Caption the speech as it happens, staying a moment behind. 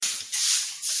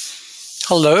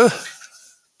Hello,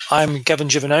 I'm Gavin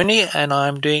Giovannoni, and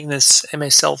I'm doing this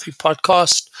MS Selfie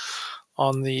podcast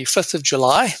on the 5th of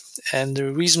July. And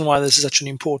the reason why this is such an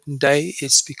important day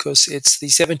is because it's the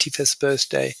 75th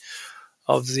birthday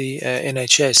of the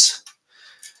NHS.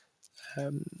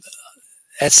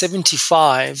 At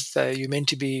 75, you're meant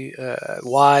to be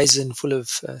wise and full of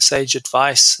sage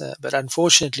advice, but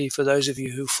unfortunately for those of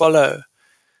you who follow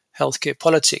healthcare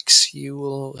politics, you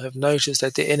will have noticed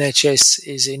that the NHS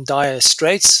is in dire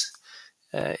straits.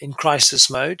 In crisis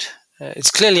mode.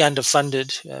 It's clearly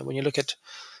underfunded when you look at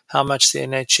how much the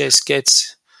NHS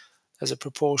gets as a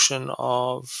proportion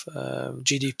of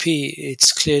GDP.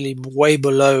 It's clearly way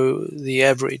below the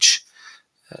average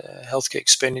healthcare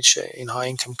expenditure in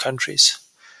high-income countries.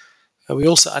 We're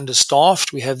also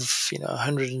understaffed. We have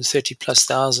 130 plus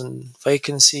thousand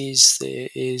vacancies. There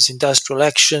is industrial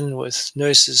action with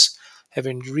nurses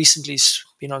having recently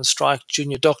been on strike,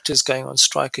 junior doctors going on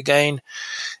strike again,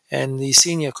 and the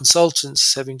senior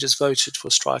consultants having just voted for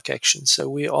strike action. So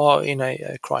we are in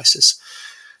a crisis.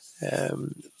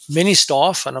 Many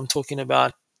staff, and I'm talking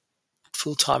about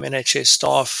full-time NHS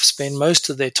staff, spend most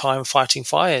of their time fighting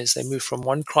fires. They move from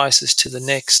one crisis to the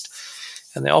next,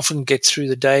 and they often get through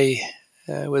the day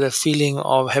with a feeling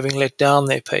of having let down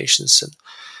their patients and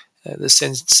the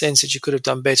sense that you could have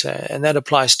done better. And that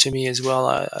applies to me as well.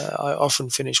 I often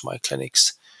finish my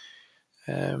clinics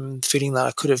feeling that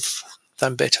I could have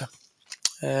done better.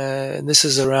 And this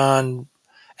is around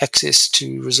access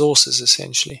to resources,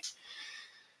 essentially.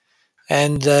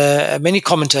 And many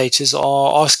commentators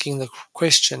are asking the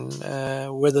question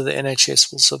whether the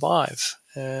NHS will survive.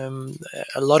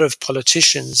 A lot of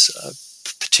politicians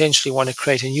potentially want to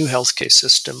create a new healthcare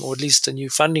system, or at least a new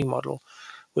funding model,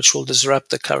 which will disrupt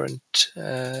the current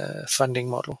funding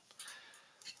model.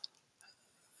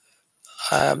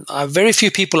 Very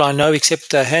few people I know,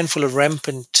 except a handful of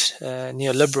rampant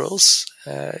neoliberals,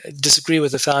 disagree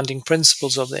with the founding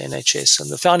principles of the NHS. And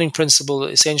the founding principle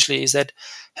essentially is that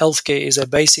healthcare is a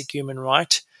basic human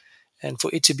right. And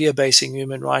for it to be a basic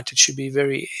human right, it should be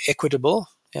very equitable,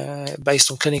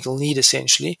 based on clinical need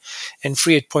essentially, and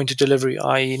free at point of delivery,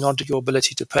 i.e. not your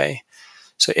ability to pay.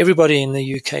 So everybody in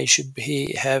the UK should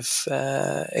have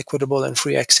equitable and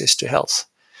free access to health.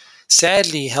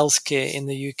 Sadly, healthcare in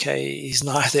the UK is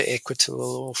neither equitable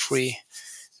or free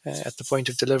at the point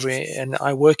of delivery. And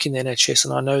I work in the NHS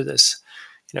and I know this.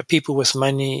 People with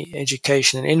money,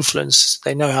 education and influence,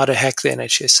 they know how to hack the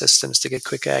NHS systems to get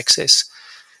quicker access.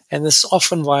 And this is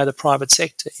often via the private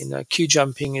sector. Queue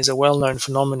jumping is a well-known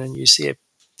phenomenon. You see a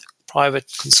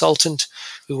private consultant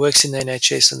who works in the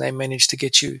NHS and they manage to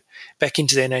get you back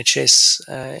into the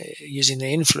NHS using their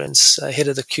influence ahead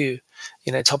of the queue,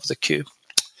 top of the queue.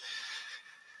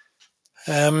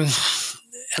 And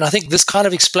I think this kind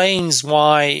of explains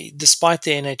why, despite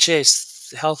the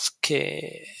NHS,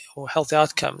 healthcare or health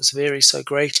outcomes vary so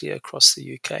greatly across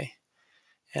the UK.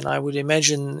 And I would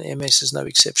imagine MS is no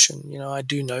exception. I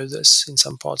do know this. In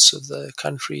some parts of the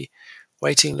country,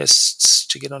 waiting lists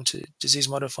to get onto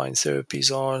disease-modifying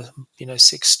therapies are,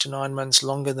 6 to 9 months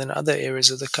longer than other areas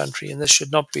of the country. And this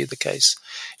should not be the case.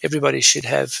 Everybody should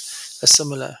have a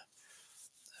similar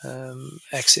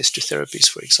access to therapies,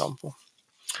 for example.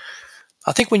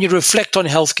 I think when you reflect on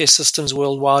healthcare systems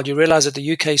worldwide, you realize that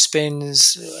the UK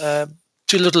spends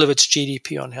too little of its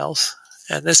GDP on health.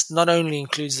 And this not only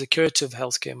includes the curative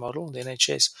healthcare model, the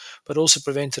NHS, but also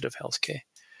preventative healthcare.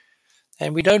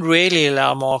 And we don't really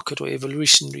allow market or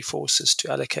evolutionary forces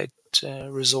to allocate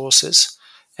resources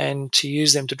and to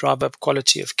use them to drive up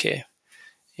quality of care.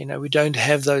 We don't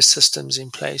have those systems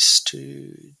in place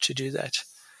to do that.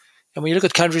 And when you look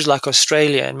at countries like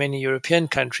Australia and many European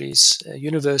countries,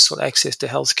 universal access to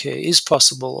healthcare is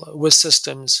possible with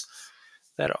systems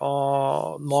that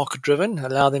are market-driven,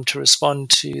 allow them to respond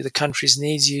to the country's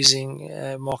needs using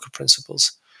market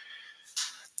principles.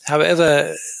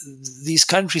 However, these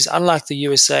countries, unlike the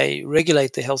USA,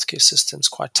 regulate their healthcare systems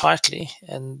quite tightly,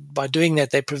 and by doing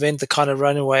that, they prevent the kind of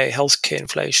runaway healthcare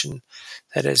inflation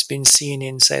that has been seen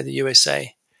in, say, the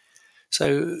USA.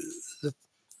 So,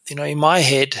 in my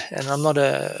head, and I'm not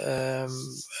a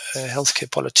healthcare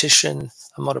politician,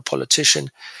 I'm not a politician,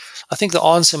 I think the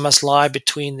answer must lie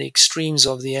between the extremes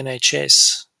of the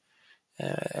NHS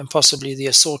and possibly the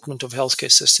assortment of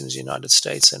healthcare systems in the United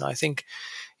States. And I think,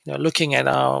 looking at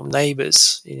our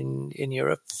neighbours in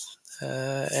Europe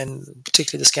and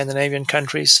particularly the Scandinavian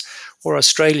countries or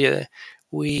Australia,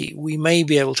 we may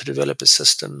be able to develop a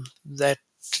system that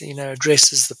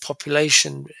addresses the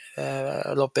population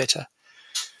a lot better.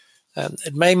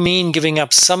 It may mean giving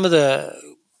up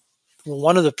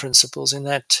one of the principles in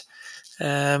that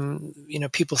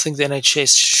People think the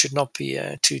NHS should not be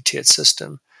a two-tiered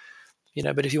system.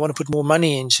 But if you want to put more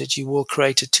money into it, you will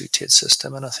create a two-tiered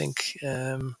system. And I think,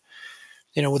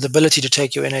 with the ability to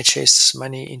take your NHS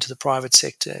money into the private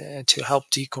sector to help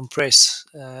decompress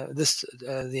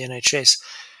the NHS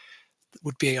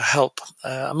would be a help.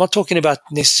 I'm not talking about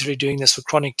necessarily doing this for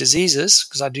chronic diseases,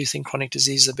 because I do think chronic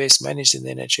diseases are best managed in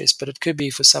the NHS, but it could be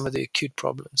for some of the acute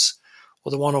problems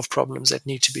or the one-off problems that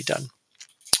need to be done.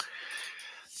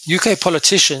 UK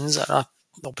politicians, or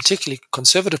particularly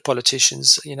conservative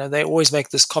politicians, they always make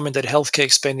this comment that healthcare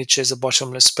expenditure is a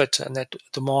bottomless pit and that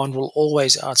demand will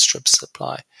always outstrip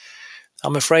supply.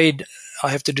 I'm afraid I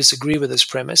have to disagree with this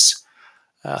premise.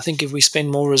 I think if we spend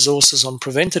more resources on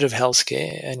preventative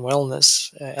healthcare and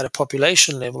wellness at a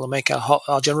population level and make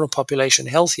our general population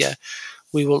healthier,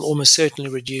 we will almost certainly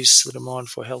reduce the demand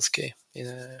for healthcare.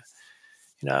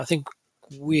 I think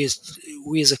we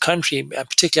as a country,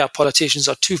 particularly our politicians,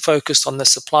 are too focused on the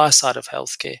supply side of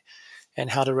healthcare and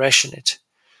how to ration it.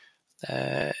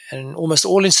 And almost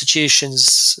all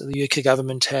institutions the UK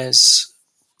government has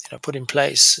put in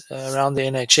place around the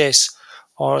NHS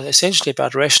are essentially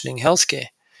about rationing healthcare.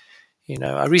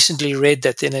 I recently read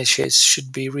that the NHS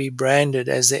should be rebranded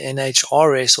as the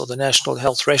NHRS, or the National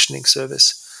Health Rationing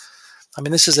Service. I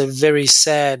mean, this is a very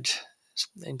sad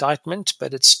indictment,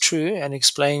 but it's true and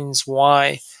explains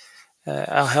why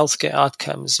our healthcare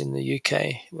outcomes in the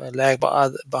UK lag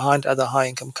behind other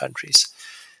high-income countries.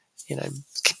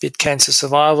 Cancer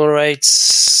survival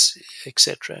rates,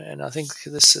 etc. And I think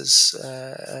this is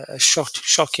a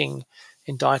shocking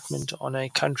indictment on a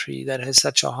country that has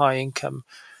such a high income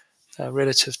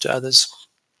relative to others.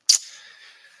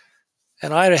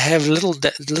 And I have little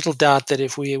doubt that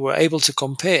if we were able to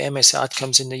compare MS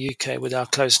outcomes in the UK with our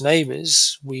close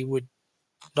neighbours, we would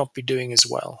not be doing as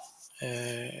well.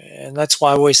 And that's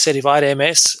why I always said if I had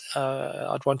MS,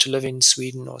 I'd want to live in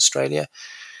Sweden or Australia.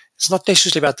 It's not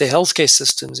necessarily about the healthcare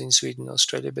systems in Sweden and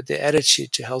Australia, but their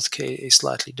attitude to healthcare is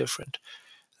slightly different.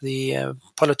 The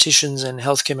politicians and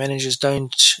healthcare managers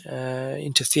don't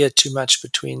interfere too much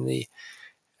between the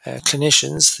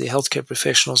clinicians, the healthcare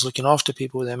professionals looking after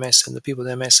people with MS, and the people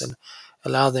with MS, and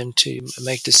allow them to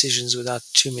make decisions without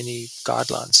too many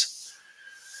guidelines.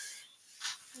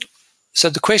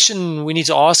 So the question we need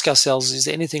to ask ourselves is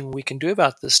there anything we can do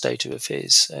about this state of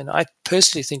affairs? And I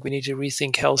personally think we need to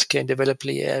rethink healthcare and develop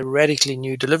a radically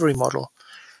new delivery model.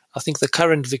 I think the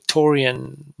current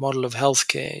Victorian model of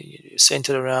healthcare,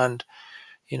 centered around,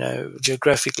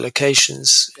 geographic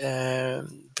locations,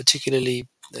 particularly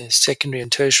secondary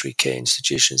and tertiary care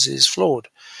institutions, is flawed.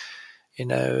 We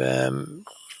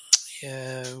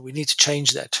need to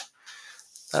change that.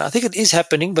 I think it is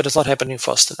happening, but it's not happening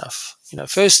fast enough.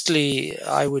 Firstly,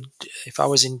 if I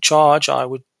was in charge, I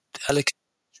would allocate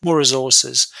more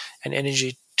resources and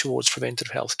energy towards preventive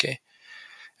healthcare.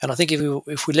 And I think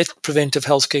if we let preventive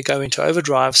healthcare go into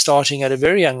overdrive, starting at a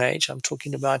very young age, I'm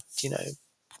talking about,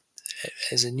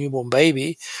 as a newborn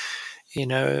baby,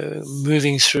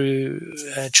 moving through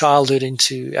childhood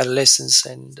into adolescence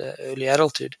and early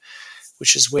adulthood,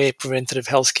 which is where preventative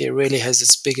healthcare really has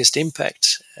its biggest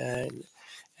impact. And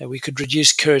we could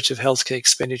reduce curative healthcare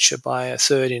expenditure by a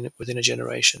third within a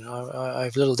generation. I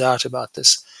have little doubt about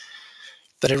this.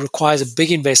 But it requires a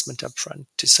big investment up front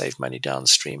to save money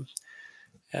downstream.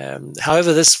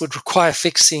 However, this would require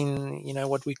fixing,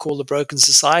 what we call the broken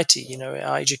society.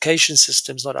 Our education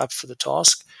system's not up for the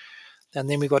task. And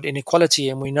then we've got inequality,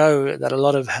 and we know that a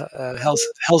lot of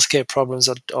healthcare problems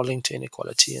are linked to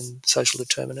inequality and social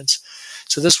determinants.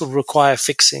 So this would require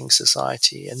fixing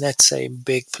society, and that's a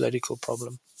big political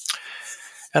problem.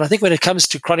 And I think when it comes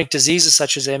to chronic diseases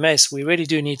such as MS, we really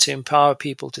do need to empower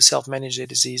people to self-manage their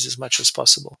disease as much as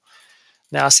possible.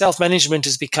 Now, self-management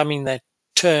is becoming that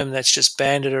term that's just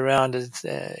banded around,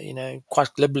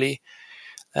 quite glibly.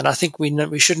 And I think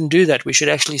we shouldn't do that. We should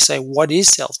actually say what is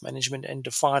self-management and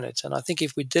define it. And I think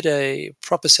if we did a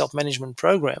proper self-management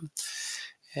program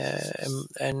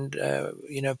and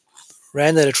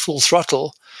ran that at full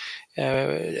throttle,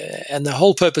 and the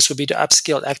whole purpose would be to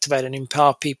upskill, activate, and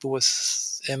empower people with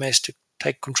MS to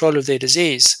take control of their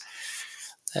disease.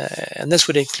 And this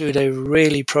would include a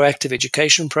really proactive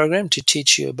education program to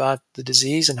teach you about the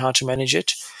disease and how to manage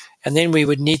it. And then we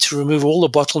would need to remove all the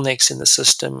bottlenecks in the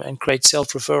system and create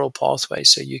self-referral pathways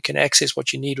so you can access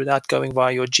what you need without going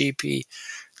via your GP,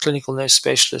 clinical nurse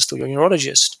specialist, or your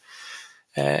neurologist.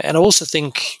 And I also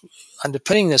think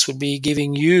underpinning this would be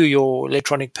giving you your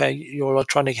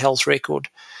electronic health record,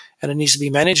 and it needs to be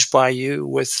managed by you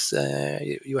with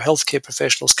your healthcare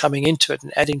professionals coming into it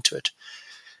and adding to it.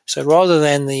 So rather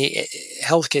than the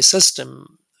healthcare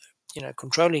system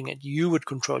controlling it, you would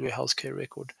control your healthcare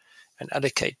record and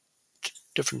allocate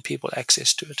different people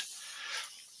access to it.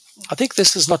 I think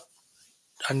this is not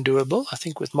undoable. I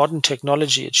think with modern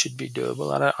technology, it should be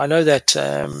doable. And I know that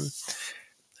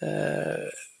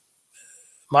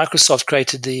Microsoft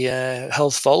created the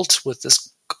Health Vault with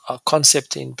this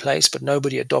concept in place, but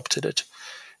nobody adopted it.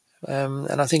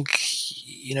 And I think,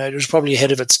 it was probably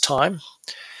ahead of its time.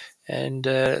 And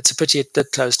it's a pity it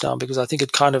did close down, because I think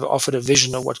it kind of offered a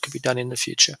vision of what could be done in the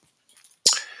future.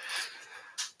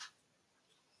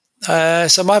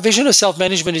 So my vision of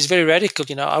self-management is very radical.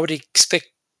 I would expect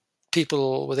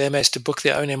people with MS to book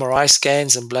their own MRI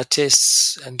scans and blood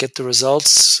tests and get the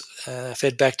results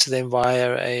fed back to them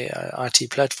via a IT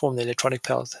platform, the electronic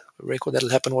health record. That'll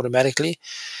happen automatically.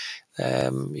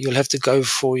 You'll have to go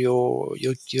for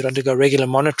you'd undergo regular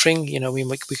monitoring.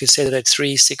 We could set it at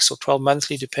 3, 6, or 12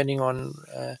 monthly, depending on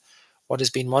what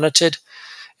has been monitored.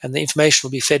 And the information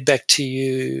will be fed back to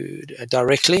you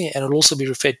directly, and it'll also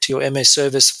be fed to your MS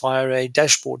service via a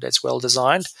dashboard that's well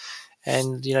designed.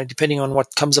 And, depending on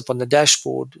what comes up on the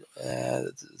dashboard,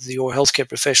 your healthcare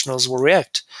professionals will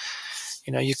react.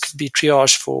 You could be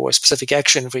triaged for a specific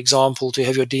action, for example, to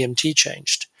have your DMT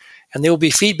changed. And there will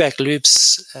be feedback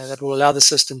loops that will allow the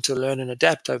system to learn and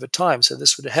adapt over time. So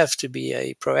this would have to be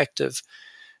a proactive,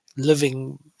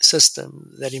 living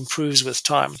system that improves with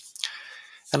time.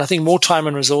 And I think more time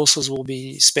and resources will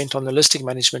be spent on the holistic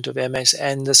management of MS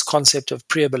and this concept of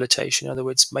prehabilitation. In other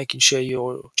words, making sure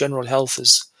your general health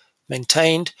is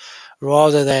maintained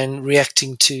rather than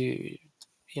reacting to,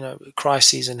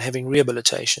 crises and having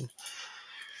rehabilitation.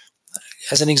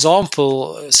 As an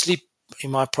example, sleep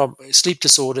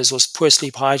disorders or poor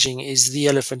sleep hygiene is the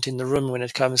elephant in the room when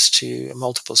it comes to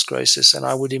multiple sclerosis. And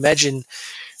I would imagine,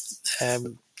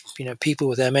 people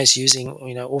with MS using,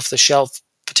 off-the-shelf,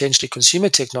 potentially consumer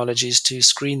technologies to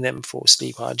screen them for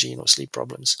sleep hygiene or sleep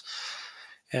problems.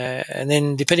 And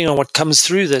then depending on what comes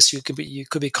through this, you could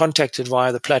be contacted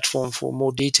via the platform for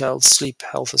more detailed sleep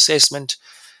health assessment.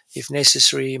 If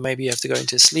necessary, maybe you have to go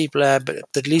into a sleep lab, but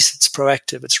at least it's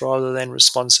proactive. It's rather than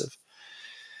responsive.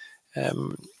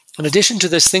 In addition to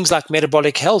this, things like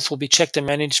metabolic health will be checked and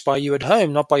managed by you at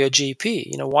home, not by your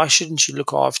GP. Why shouldn't you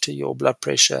look after your blood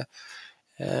pressure,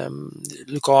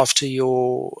 look after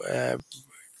your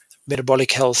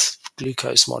metabolic health,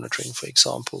 glucose monitoring, for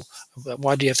example?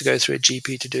 Why do you have to go through a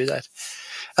GP to do that?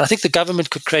 And I think the government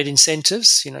could create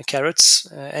incentives, carrots,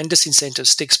 and disincentives,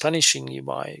 sticks, punishing you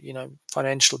by,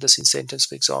 financial disincentives,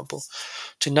 for example,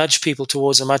 to nudge people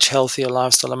towards a much healthier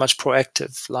lifestyle, a much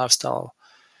proactive lifestyle.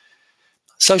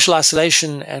 Social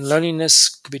isolation and loneliness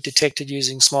could be detected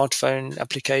using smartphone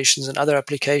applications and other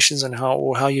applications, and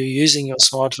how you're using your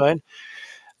smartphone.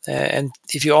 And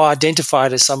if you are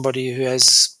identified as somebody who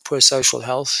has poor social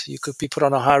health, you could be put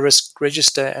on a high-risk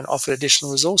register and offered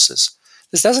additional resources.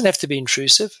 This doesn't have to be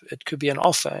intrusive. It could be an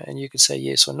offer, and you could say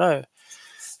yes or no.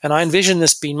 And I envision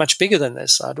this being much bigger than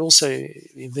this. I'd also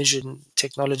envision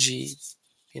technology,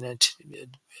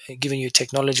 giving you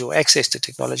technology or access to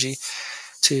technology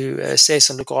to assess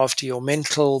and look after your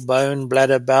mental, bone,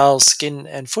 bladder, bowel, skin,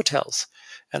 and foot health.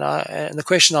 And the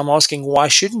question I'm asking, why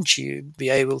shouldn't you be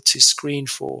able to screen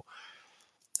for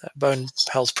bone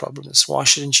health problems? Why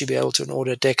shouldn't you be able to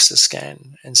order a DEXA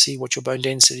scan and see what your bone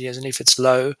density is? And if it's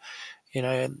low,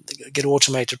 get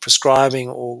automated prescribing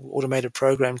or automated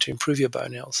program to improve your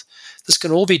bone health. This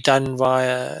can all be done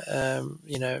via,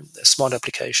 smart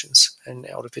applications and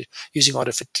using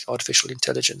artificial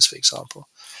intelligence, for example.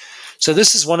 So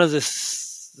this is one of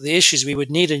the issues. We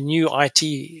would need a new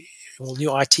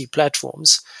IT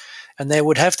platforms, and they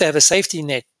would have to have a safety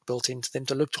net built into them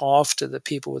to look after the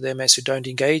people with MS who don't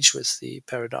engage with the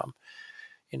paradigm.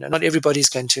 Not everybody's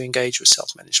going to engage with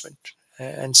self-management.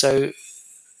 And so,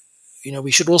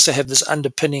 we should also have this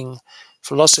underpinning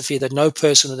philosophy that no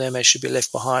person with MS should be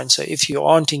left behind. So if you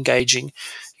aren't engaging,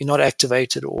 you're not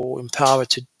activated or empowered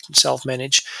to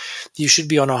self-manage, you should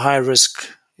be on a high-risk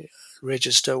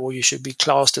register, or you should be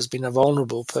classed as being a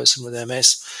vulnerable person with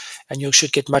MS, and you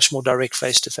should get much more direct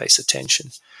face-to-face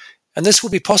attention. And this will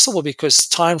be possible because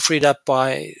time freed up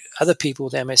by other people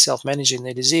with MS self-managing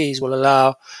their disease will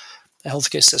allow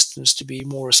healthcare systems to be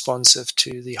more responsive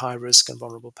to the high-risk and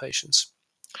vulnerable patients.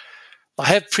 I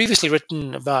have previously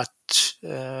written about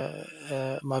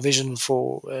my vision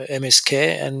for MS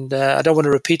care, and I don't want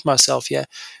to repeat myself here,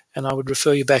 and I would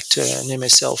refer you back to an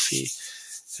MS Selfie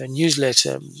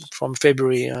newsletter from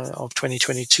February of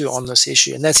 2022 on this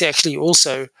issue. And that's actually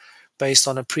also based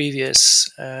on a previous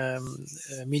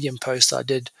Medium post I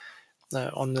did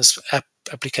on this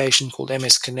application called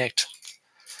MS Connect.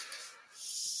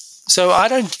 So I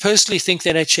don't personally think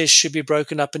the NHS should be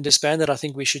broken up and disbanded. I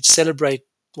think we should celebrate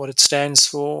what it stands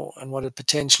for and what it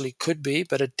potentially could be,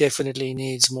 but it definitely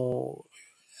needs more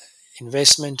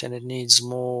investment and it needs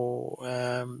more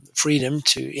freedom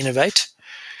to innovate.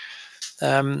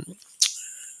 Um,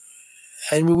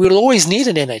 and we will always need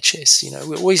an NHS.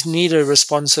 We always need a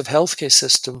responsive healthcare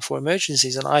system for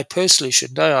emergencies. And I personally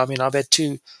should know. I mean, I've had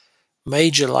two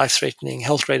major life-threatening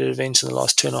health-related events in the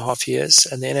last 2.5 years,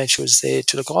 and the NHS was there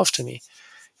to look after me.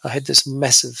 I had this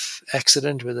massive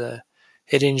accident with a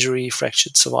head injury,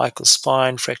 fractured cervical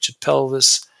spine, fractured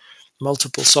pelvis,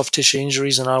 multiple soft tissue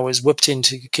injuries, and I was whipped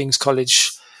into King's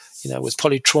College, with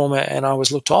polytrauma, and I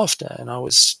was looked after, and I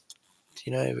was,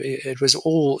 it was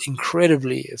all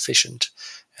incredibly efficient.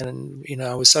 And,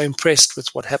 I was so impressed with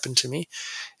what happened to me.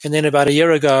 And then about a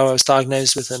year ago, I was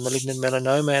diagnosed with a malignant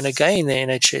melanoma, and again, the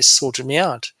NHS sorted me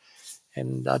out.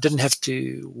 And I didn't have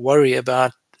to worry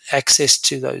about access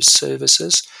to those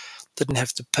services, didn't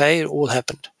have to pay, it all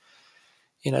happened.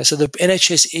 So the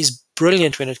NHS is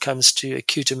brilliant when it comes to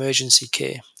acute emergency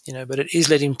care, but it is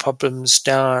letting problems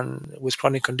down with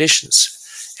chronic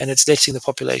conditions, and it's letting the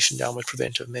population down with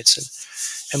preventive medicine.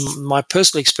 And my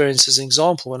personal experience is an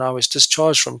example. When I was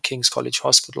discharged from King's College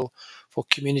Hospital for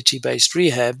community-based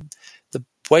rehab, the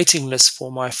waiting list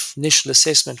for my initial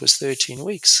assessment was 13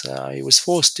 weeks. I was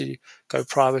forced to go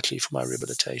privately for my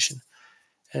rehabilitation.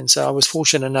 And so I was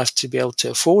fortunate enough to be able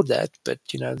to afford that. But,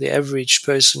 the average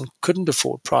person couldn't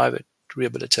afford private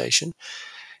rehabilitation,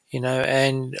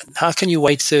 and how can you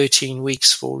wait 13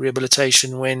 weeks for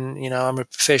rehabilitation when, I'm a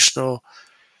professional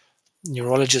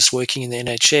neurologist working in the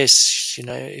NHS?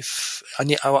 If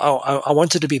I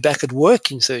wanted to be back at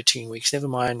work in 13 weeks, never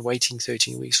mind waiting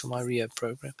 13 weeks for my rehab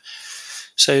program.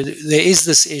 So there is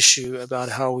this issue about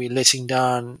how we're letting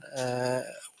down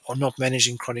or not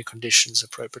managing chronic conditions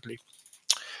appropriately.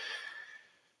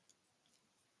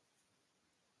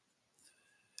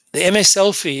 The MS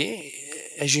Selfie,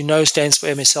 as you know, stands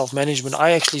for MS Self-Management.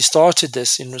 I actually started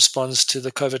this in response to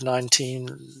the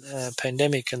COVID-19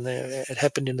 pandemic, and it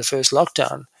happened in the first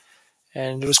lockdown.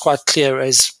 And it was quite clear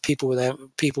as people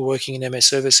working in MS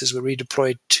services were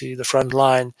redeployed to the front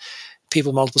line,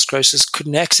 people with multiple sclerosis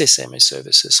couldn't access MS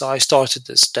services. So I started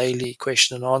this daily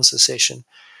question and answer session,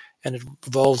 and it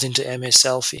evolved into MS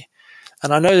Selfie.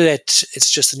 And I know that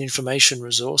it's just an information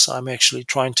resource. I'm actually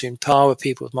trying to empower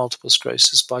people with multiple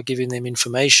sclerosis by giving them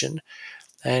information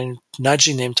and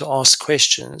nudging them to ask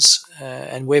questions,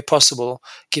 and where possible,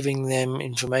 giving them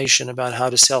information about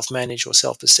how to self-manage or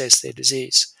self-assess their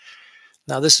disease.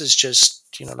 Now, this is just,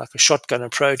 like a shotgun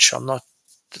approach.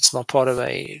 It's not part of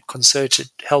a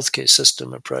concerted healthcare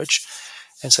system approach.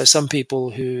 And so some people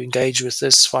who engage with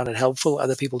this find it helpful.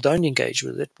 Other people don't engage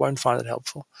with it, won't find it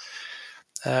helpful.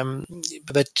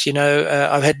 But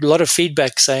I've had a lot of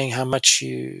feedback saying how much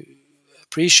you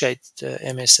appreciate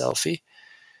MS Selfie.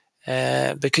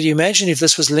 But could you imagine if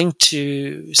this was linked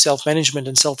to self-management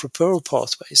and self-referral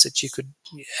pathways that you could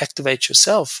activate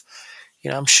yourself?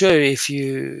 I'm sure if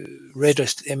you read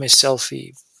a MS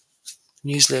Selfie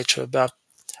newsletter about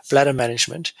bladder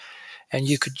management, and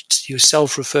you could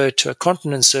yourself refer to a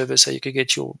continence service so you could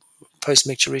get your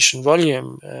post-micturition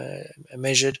volume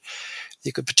measured.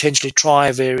 You could potentially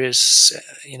try various,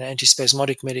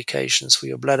 antispasmodic medications for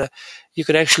your bladder. You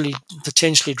could actually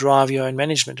potentially drive your own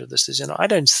management of this. I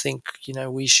don't think,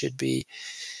 we should be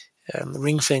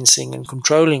ring fencing and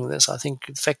controlling this. I think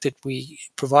the fact that we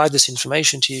provide this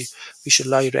information to you, we should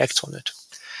allow you to act on it.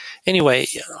 Anyway,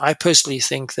 I personally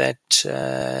think that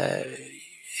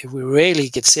if we really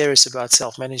get serious about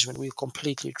self-management, we'll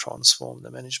completely transform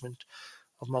the management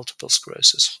of multiple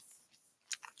sclerosis.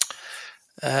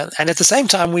 And at the same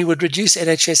time, we would reduce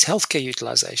NHS healthcare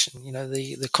utilization.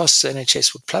 The costs of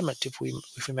NHS would plummet if we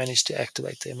manage to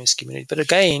activate the MS community. But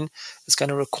again, it's going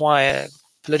to require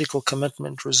political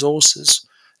commitment, resources,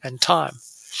 and time.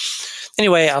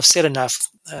 Anyway, I've said enough.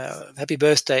 Happy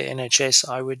birthday, NHS.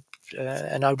 I would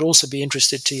also be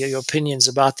interested to hear your opinions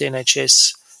about the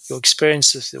NHS, your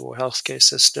experience with your healthcare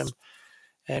system,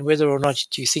 and whether or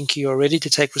not you think you're ready to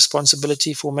take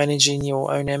responsibility for managing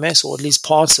your own MS, or at least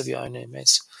parts of your own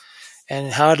MS.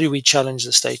 And how do we challenge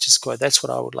the status quo? That's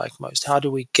what I would like most. How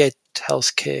do we get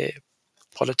healthcare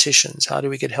politicians? How do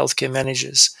we get healthcare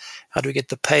managers? How do we get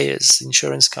the payers,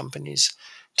 insurance companies,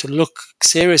 to look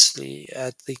seriously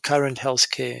at the current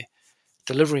healthcare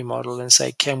delivery model and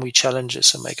say, can we challenge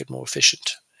this and make it more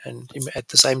efficient, and at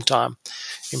the same time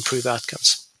improve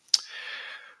outcomes?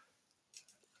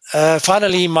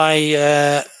 Finally,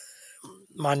 my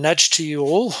nudge to you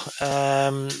all: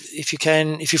 if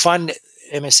you find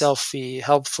MS Selfie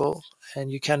helpful and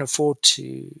you can afford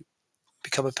to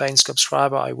become a paying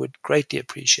subscriber, I would greatly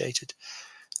appreciate it.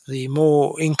 The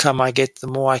more income I get, the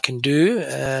more I can do.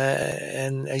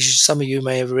 And some of you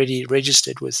may have already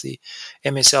registered with the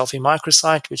MS Alfie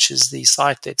microsite, which is the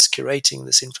site that's curating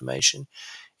this information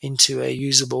into a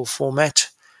usable format,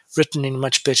 written in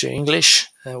much better English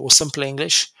or simple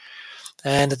English.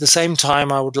 And at the same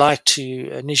time, I would like to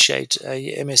initiate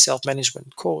a MS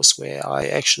Self-Management course where I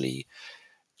actually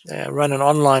run an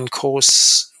online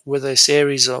course with a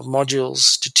series of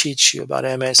modules to teach you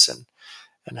about MS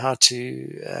and how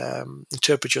to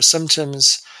interpret your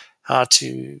symptoms, how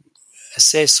to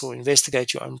assess or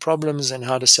investigate your own problems, and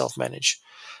how to self-manage.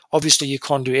 Obviously, you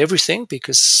can't do everything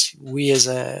because we as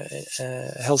a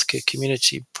healthcare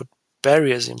community put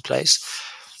barriers in place.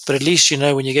 But at least you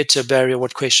know when you get to a barrier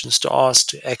what questions to ask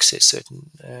to access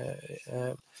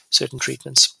certain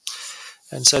treatments.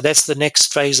 And so that's the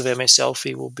next phase of MS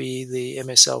Selfie will be the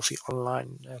MS Selfie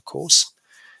online course.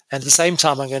 And at the same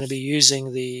time, I'm going to be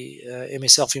using the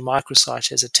MS Selfie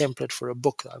microsite as a template for a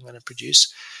book that I'm going to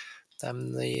produce.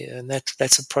 And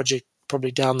that's a project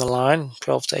probably down the line,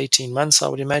 12 to 18 months, I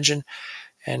would imagine.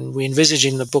 And we envisage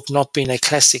in the book not being a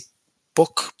classic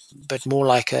book, but more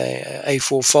like a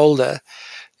A4 folder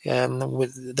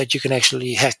that you can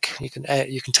actually hack. You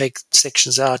can take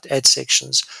sections out, add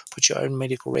sections, put your own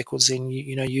medical records in.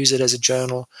 Use it as a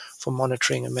journal for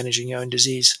monitoring and managing your own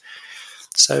disease.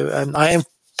 So I am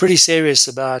pretty serious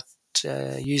about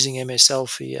using MS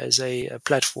Selfie as a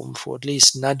platform for at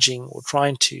least nudging or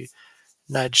trying to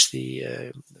nudge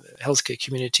the healthcare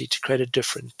community to create a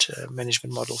different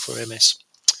management model for MS.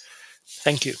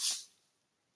 Thank you.